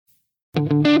At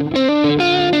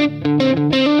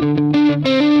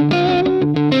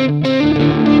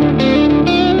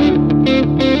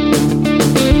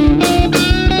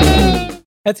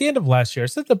the end of last year, I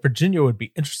said that Virginia would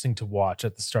be interesting to watch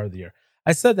at the start of the year.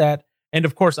 I said that, and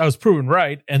of course, I was proven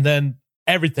right, and then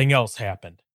everything else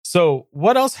happened. So,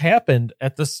 what else happened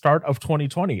at the start of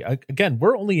 2020? Again,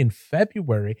 we're only in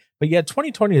February, but yet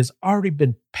 2020 has already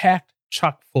been packed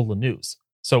chock full of news.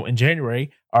 So, in January,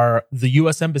 the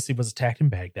U.S. Embassy was attacked in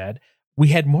Baghdad. We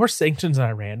had more sanctions on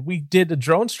Iran. We did a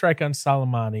drone strike on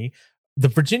Soleimani. The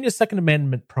Virginia Second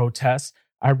Amendment protests.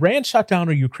 Iran shot down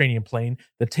a Ukrainian plane,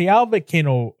 the Taal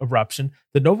volcano eruption,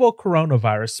 the novel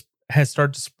coronavirus has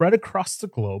started to spread across the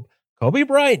globe. Kobe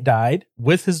Bryant died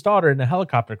with his daughter in a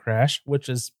helicopter crash, which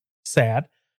is sad.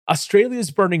 Australia is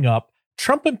burning up.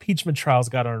 Trump impeachment trials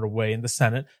got underway in the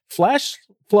Senate. Flash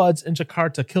floods in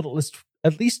Jakarta killed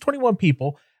at least 21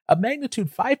 people. A magnitude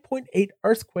 5.8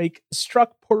 earthquake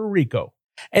struck Puerto Rico.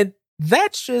 And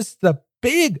that's just the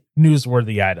big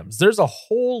newsworthy items. There's a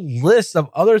whole list of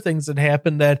other things that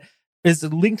happened that is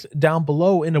linked down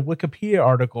below in a Wikipedia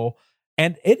article,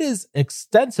 and it is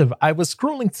extensive. I was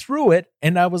scrolling through it,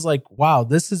 and I was like, wow,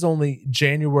 this is only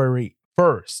January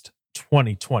 1st,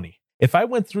 2020. If I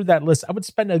went through that list, I would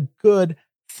spend a good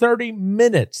 30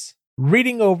 minutes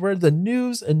reading over the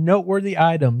news and noteworthy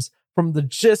items from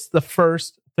just the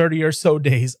first 30 or so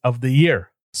days of the year.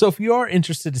 So if you are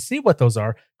interested to see what those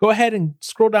are, go ahead and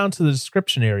scroll down to the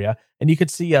description area and you can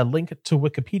see a link to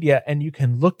Wikipedia and you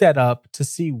can look that up to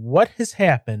see what has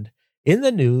happened in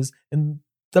the news in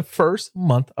the first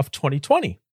month of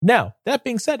 2020. Now, that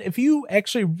being said, if you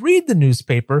actually read the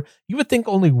newspaper, you would think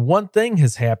only one thing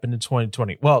has happened in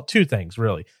 2020. Well, two things,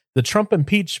 really. The Trump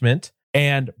impeachment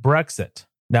and Brexit.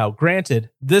 Now,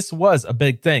 granted, this was a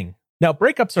big thing. Now,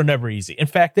 breakups are never easy. In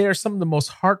fact, they are some of the most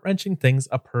heart-wrenching things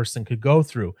a person could go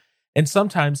through. And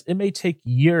sometimes it may take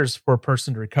years for a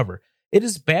person to recover. It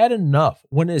is bad enough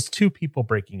when it is two people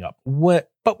breaking up.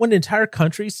 But when entire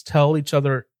countries tell each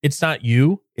other, it's not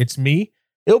you, it's me,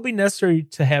 it'll be necessary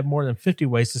to have more than 50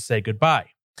 ways to say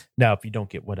goodbye. Now, if you don't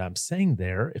get what I'm saying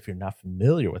there, if you're not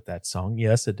familiar with that song,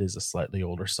 yes, it is a slightly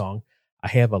older song. I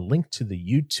have a link to the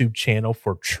YouTube channel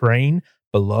for Train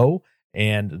below,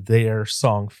 and their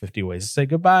song 50 Ways to Say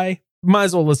Goodbye. Might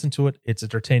as well listen to it. It's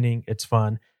entertaining. It's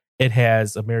fun. It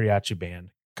has a mariachi band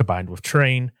combined with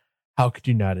Train. How could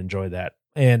you not enjoy that?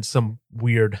 And some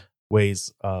weird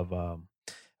ways of a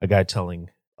guy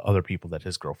telling other people that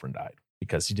his girlfriend died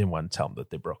because he didn't want to tell them that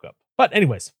they broke up. But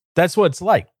anyways, that's what it's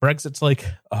like. Brexit's like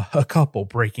a couple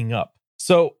breaking up.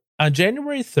 So on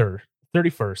January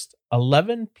 31st,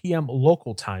 11 p.m.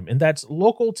 local time, and that's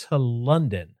local to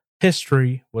London,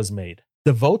 history was made.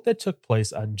 The vote that took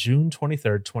place on June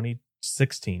 23rd,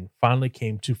 2016 finally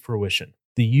came to fruition.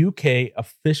 The UK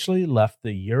officially left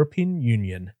the European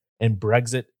Union and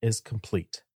Brexit is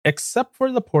complete, except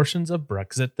for the portions of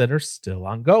Brexit that are still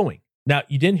ongoing. Now,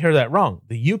 you didn't hear that wrong.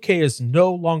 The UK is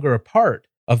no longer a part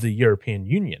of the European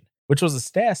Union, which was a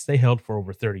status they held for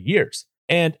over 30 years.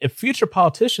 And if future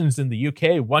politicians in the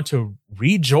UK want to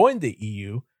rejoin the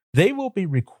EU, they will be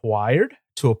required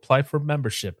to apply for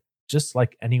membership just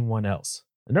like anyone else.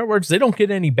 In other words, they don't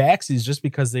get any backsies just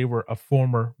because they were a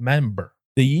former member.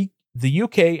 The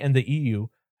UK and the EU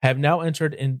have now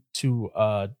entered into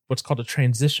what's called a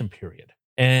transition period.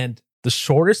 And the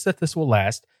shortest that this will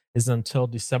last is until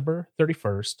December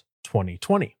 31st,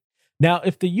 2020. Now,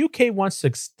 if the UK wants to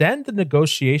extend the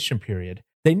negotiation period,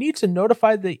 they need to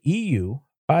notify the EU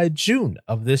by June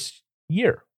of this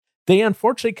year. They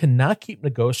unfortunately cannot keep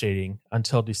negotiating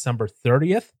until December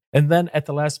 30th, and then at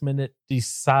the last minute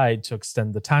decide to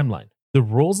extend the timeline. The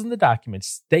rules in the document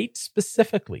state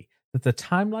specifically that the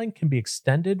timeline can be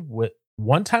extended with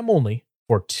one time only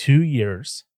for 2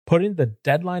 years, putting the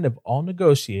deadline of all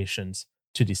negotiations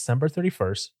to December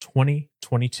 31st,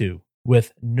 2022,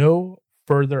 with no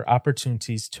further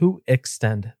opportunities to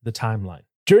extend the timeline.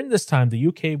 During this time, the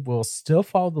UK will still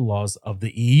follow the laws of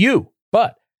the EU,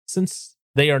 but since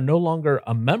they are no longer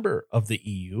a member of the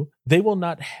EU, they will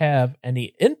not have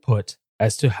any input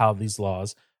as to how these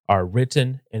laws are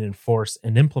written and enforced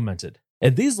and implemented.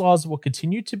 And these laws will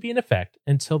continue to be in effect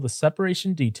until the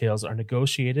separation details are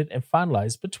negotiated and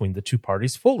finalized between the two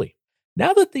parties fully.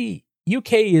 Now that the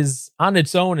UK is on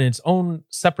its own in its own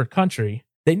separate country,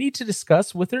 they need to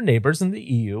discuss with their neighbors in the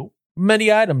EU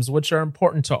many items which are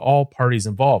important to all parties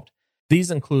involved.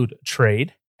 These include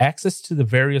trade, access to the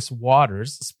various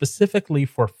waters, specifically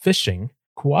for fishing,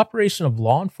 cooperation of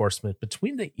law enforcement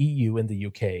between the EU and the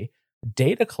UK,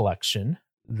 data collection.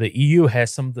 The EU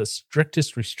has some of the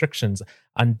strictest restrictions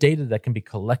on data that can be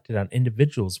collected on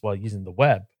individuals while using the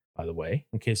web. by the way,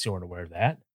 in case you weren't aware of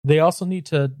that. They also need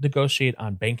to negotiate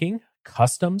on banking,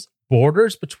 customs,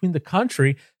 borders between the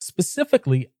country,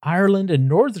 specifically Ireland and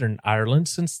Northern Ireland,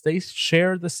 since they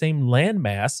share the same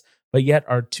landmass, but yet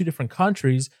are two different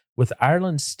countries, with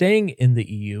Ireland staying in the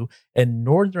EU and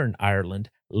Northern Ireland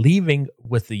leaving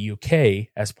with the UK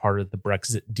as part of the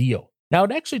Brexit deal. Now,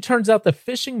 it actually turns out that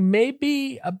fishing may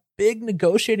be a big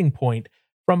negotiating point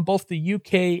from both the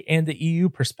UK and the EU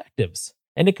perspectives,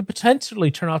 and it could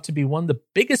potentially turn out to be one of the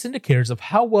biggest indicators of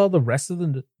how well the rest of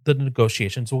the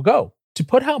negotiations will go. To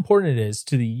put how important it is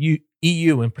to the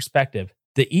EU in perspective,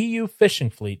 the EU fishing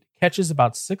fleet catches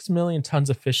about 6 million tons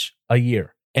of fish a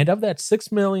year. And of that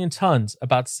 6 million tons,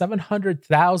 about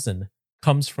 700,000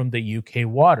 comes from the UK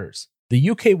waters. The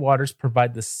UK waters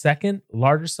provide the second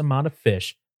largest amount of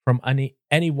fish from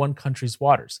any one country's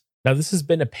waters. Now, this has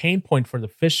been a pain point for the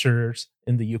fishers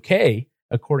in the UK,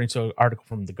 according to an article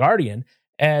from The Guardian,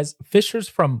 as fishers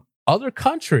from other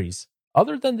countries,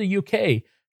 other than the UK,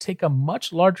 take a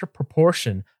much larger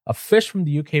proportion of fish from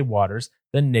the UK waters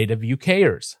than native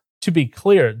UKers. To be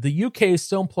clear, the UK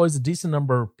still employs a decent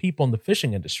number of people in the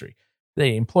fishing industry.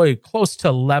 They employ close to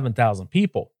 11,000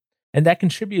 people, and that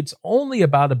contributes only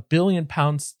about £1 billion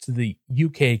to the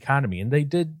UK economy. And they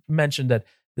did mention that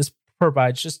this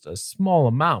provides just a small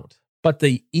amount. But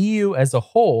the EU as a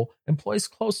whole employs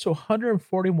close to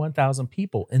 141,000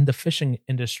 people in the fishing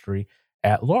industry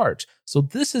at large. So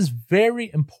this is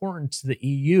very important to the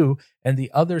EU and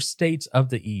the other states of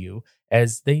the EU,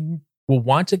 as they will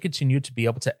want to continue to be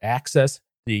able to access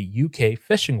the UK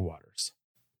fishing waters.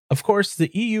 Of course,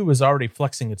 the EU is already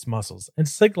flexing its muscles and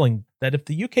signaling that if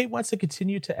the UK wants to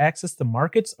continue to access the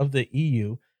markets of the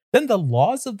EU, then the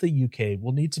laws of the UK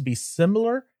will need to be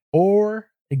similar or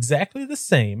exactly the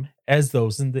same as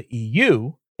those in the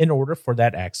EU in order for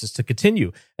that access to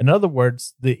continue. In other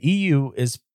words, the EU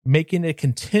is making it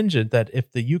contingent that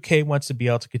if the UK wants to be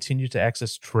able to continue to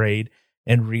access trade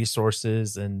and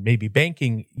resources and maybe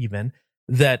banking even,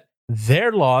 that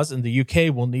their laws in the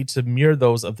UK will need to mirror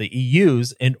those of the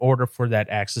EU's in order for that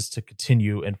access to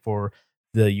continue and for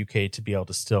the UK to be able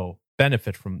to still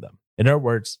benefit from them. In other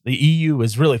words, the EU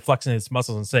is really flexing its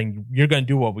muscles and saying, you're going to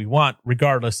do what we want,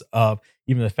 regardless of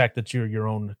even the fact that you're your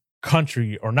own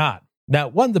country or not. Now,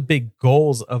 one of the big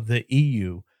goals of the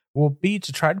EU will be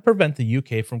to try to prevent the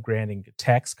UK from granting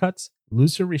tax cuts,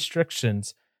 looser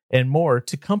restrictions, and more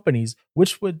to companies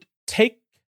which would take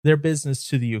their business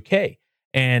to the UK.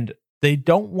 And they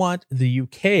don't want the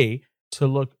UK to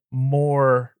look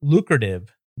more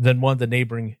lucrative than one of the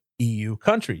neighboring EU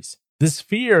countries. This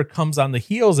fear comes on the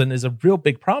heels and is a real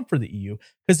big problem for the EU,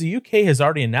 because the UK has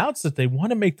already announced that they want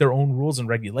to make their own rules and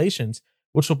regulations,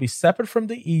 which will be separate from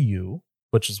the EU,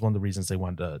 which is one of the reasons they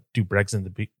wanted to do Brexit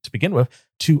to begin with,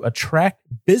 to attract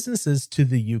businesses to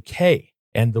the UK.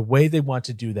 And the way they want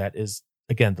to do that is,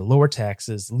 again, the lower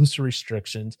taxes, looser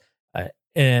restrictions,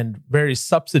 and various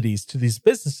subsidies to these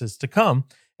businesses to come.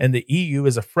 And the EU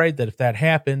is afraid that if that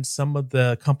happens, some of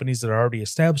the companies that are already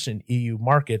established in EU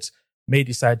markets may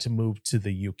decide to move to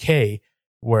the UK,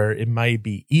 where it might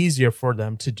be easier for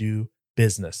them to do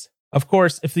business. Of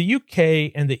course, if the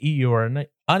UK and the EU are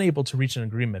unable to reach an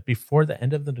agreement before the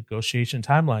end of the negotiation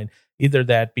timeline, either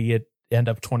that be at end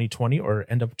of 2020 or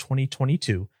end of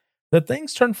 2022, the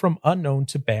things turn from unknown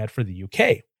to bad for the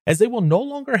UK, as they will no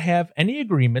longer have any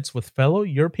agreements with fellow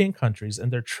European countries,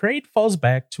 and their trade falls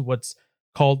back to what's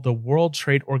called the World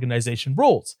Trade Organization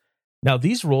rules. Now,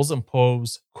 these rules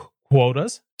impose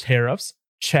quotas, tariffs,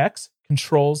 checks,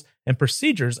 controls, and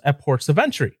procedures at ports of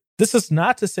entry. This is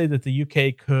not to say that the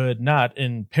UK could not,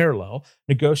 in parallel,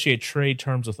 negotiate trade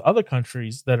terms with other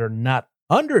countries that are not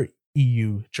under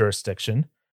EU jurisdiction,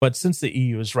 but since the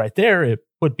EU is right there, it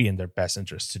would be in their best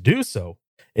interest to do so.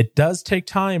 It does take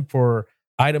time for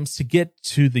items to get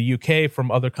to the UK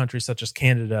from other countries such as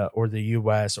Canada or the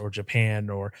US or Japan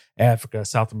or Africa,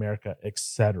 South America,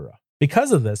 etc.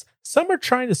 Because of this, some are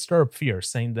trying to stir up fear,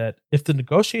 saying that if the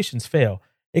negotiations fail,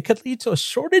 it could lead to a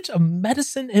shortage of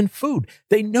medicine and food.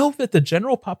 They know that the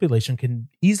general population can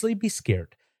easily be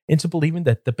scared into believing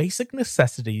that the basic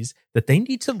necessities that they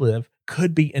need to live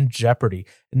could be in jeopardy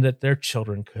and that their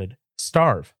children could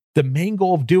starve. The main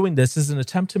goal of doing this is an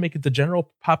attempt to make the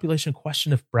general population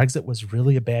question if Brexit was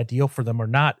really a bad deal for them or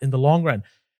not in the long run.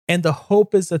 And the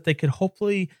hope is that they could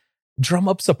hopefully drum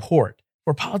up support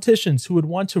for politicians who would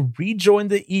want to rejoin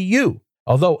the EU.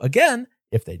 Although, again,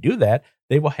 if they do that,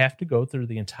 they will have to go through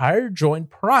the entire join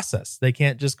process. They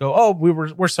can't just go, oh,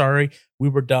 we're sorry, we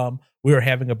were dumb, we were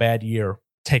having a bad year,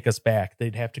 take us back.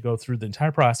 They'd have to go through the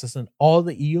entire process, and all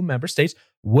the EU member states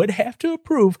would have to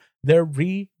approve their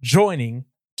rejoining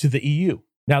to the EU.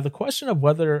 Now, the question of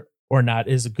whether or not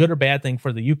is a good or bad thing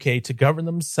for the UK to govern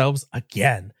themselves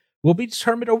again will be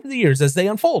determined over the years as they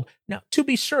unfold. Now, to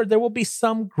be sure, there will be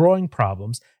some growing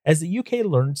problems as the UK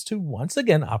learns to once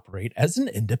again operate as an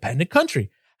independent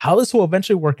country. How this will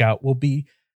eventually work out will be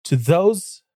to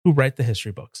those who write the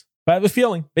history books. But I have a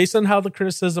feeling, based on how the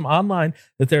criticism online,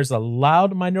 that there's a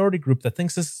loud minority group that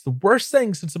thinks this is the worst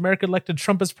thing since America elected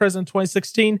Trump as president in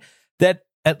 2016, that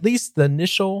at least the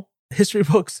initial history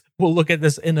books will look at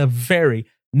this in a very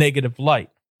negative light.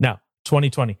 Now,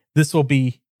 2020, this will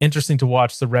be interesting to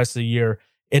watch the rest of the year.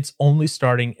 It's only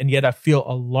starting, and yet I feel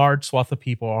a large swath of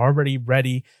people are already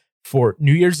ready for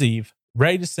New Year's Eve,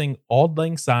 ready to sing Auld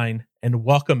Lang Syne and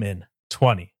welcome in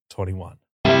 2021.